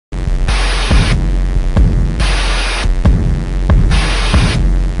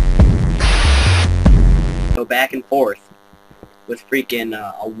back and forth with freaking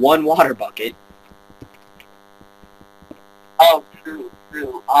a one water bucket. Oh, true,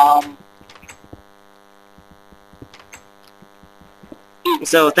 true.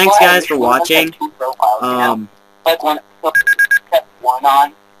 So thanks guys for watching. Like one kept one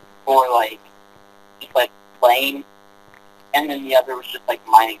on for like just like playing, and then the other was just like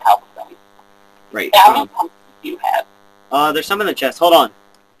mining cobblestone. Right. Yeah, how many pumpkins do you have? There's some in the chest. Hold on.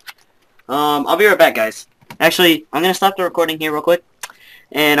 I'll be right back, guys. Actually, I'm gonna stop the recording here real quick,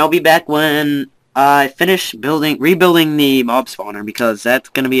 and I'll be back when I finish rebuilding the mob spawner, because that's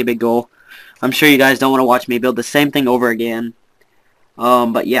gonna be a big goal. I'm sure you guys don't want to watch me build the same thing over again.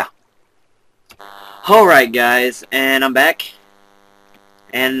 But yeah. Alright guys, and I'm back.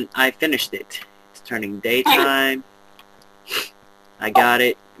 And I finished it. It's turning daytime. I got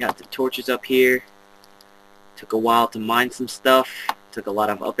it. Got the torches up here. Took a while to mine some stuff. Took a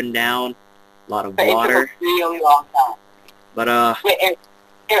lot of up and down. A lot of water. It took a really long time. But wait,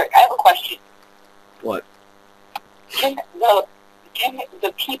 Eric, I have a question. What? Can the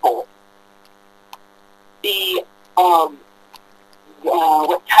people be what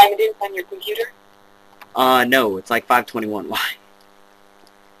time it is on your computer? No, it's like 5:21. Why?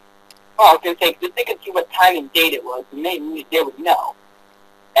 Oh, I was going to say, because they could see what time and date it was, and they would know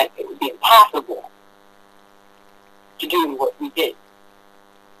that it would be impossible to do what we did.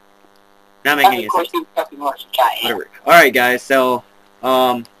 Not making any sense. Of course, he was fucking large giant. Whatever. Alright guys, so,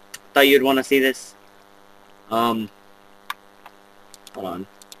 thought you'd want to see this. Hold on.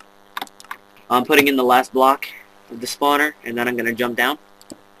 I'm putting in the last block of the spawner, and then I'm gonna jump down.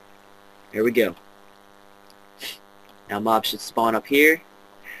 Here we go. Now mobs should spawn up here,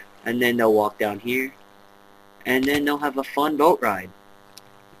 and then they'll walk down here, and then they'll have a fun boat ride.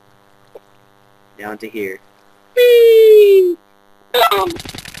 Down to here. Whee!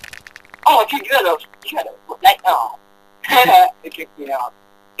 Oh, dude, you had a night. Oh. It kicked me out.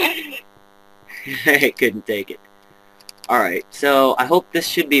 I couldn't take it. Alright, so I hope this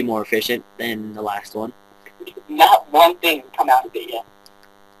should be more efficient than the last one. Not one thing come out of it yet.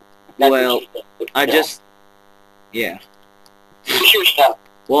 Well, I just... Yeah. Your stuff.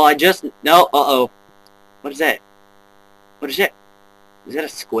 Well, I just... No, uh-oh. What is that? What is that? Is that a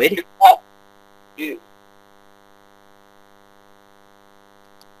squid? What? Dude.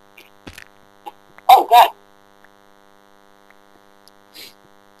 Oh, God.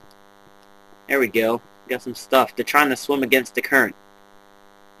 There we go. Got some stuff. They're trying to swim against the current.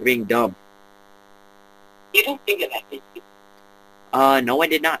 They're being dumb. You didn't think of that, did you? No I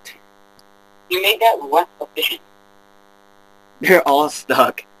did not. You made that less efficient. They're all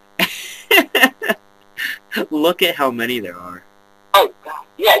stuck. Look at how many there are. Oh, God.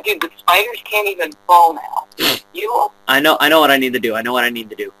 Yeah, dude, the spiders can't even fall now. You... I know what I need to do. I know what I need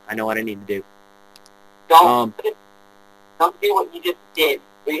to do. Don't do what you just did.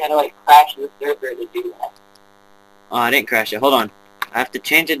 Where you had to, like, crash the server to do that. Oh, I didn't crash it. Hold on. I have to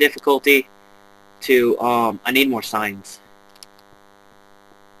change the difficulty to, I need more signs.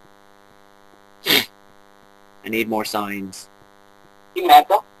 I need more signs. You mad,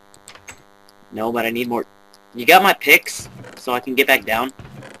 though? No, but I need more. You got my picks, so I can get back down?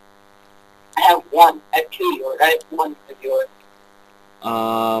 I have one. I have two of yours. I have one of yours.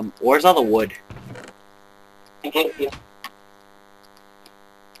 Where's all the wood? I gave you.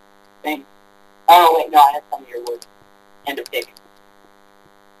 Thanks. Oh, wait, no, I have some of your wood. And a pick.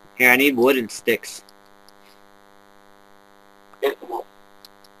 Here, I need wood and sticks. Here's the wood.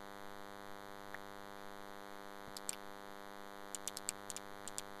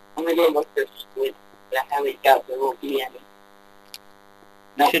 I'm gonna go look for squid. But I haven't got there won't be any.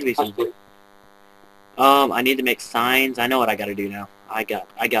 No, Should be some. Squid. I need to make signs. I know what I gotta do now. I got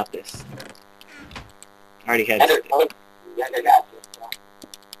this. I already had sticks.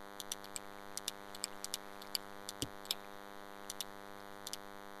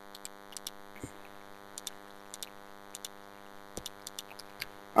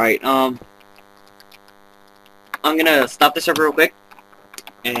 Alright, I'm gonna stop the server real quick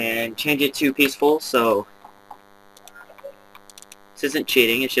and change it to peaceful, so this isn't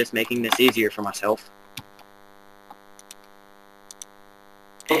cheating, it's just making this easier for myself.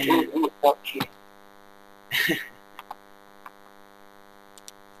 And,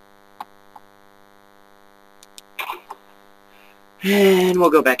 and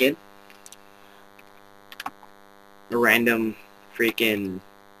we'll go back in. A random freaking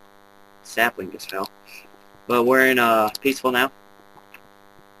sapling just fell. But we're in peaceful now.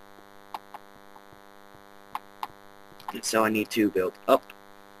 And so I need to build up.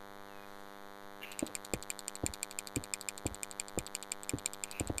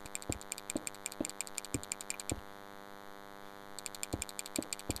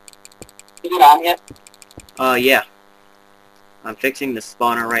 down yet? Yeah. I'm fixing the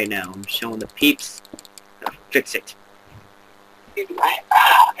spawner right now. I'm showing the peeps how to fix it. Dude, God,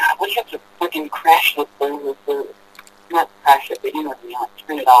 what do you have to fucking crash the server? Not crash it, but you know what I mean, like,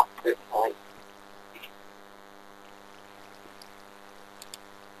 turn it off for it to, like...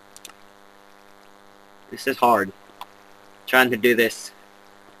 This is hard. Trying to do this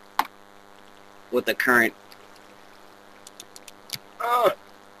with the current.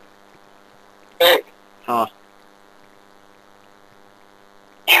 Eric. Huh.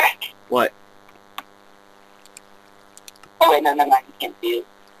 Eric. What? Oh, wait, no, you can't see it.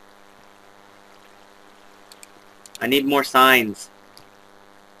 I need more signs.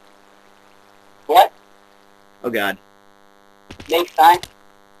 What? Oh god. Make signs?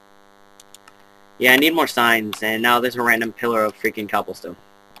 Yeah, I need more signs, and now there's a random pillar of freaking cobblestone.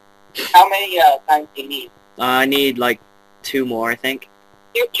 How many, signs do you need? I need, like, 2 more, I think.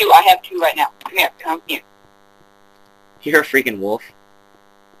 Here, 2. I have 2 right now. Come here. You're a freaking wolf.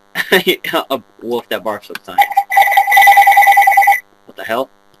 A wolf that barks all the time. What the hell?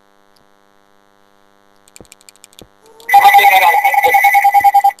 I think I gotta fix it.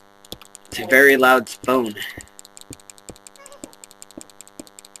 It's a very loud phone.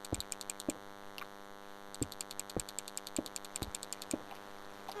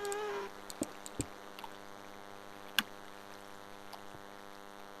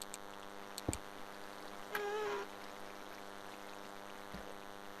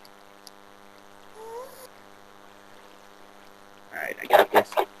 Alright, I got this.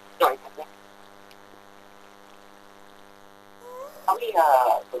 Sorry about that. How many,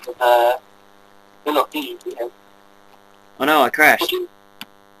 little things we have? Oh no, I crashed.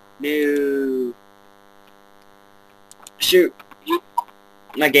 No. Shoot.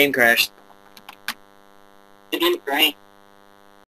 My game crashed. It didn't rain.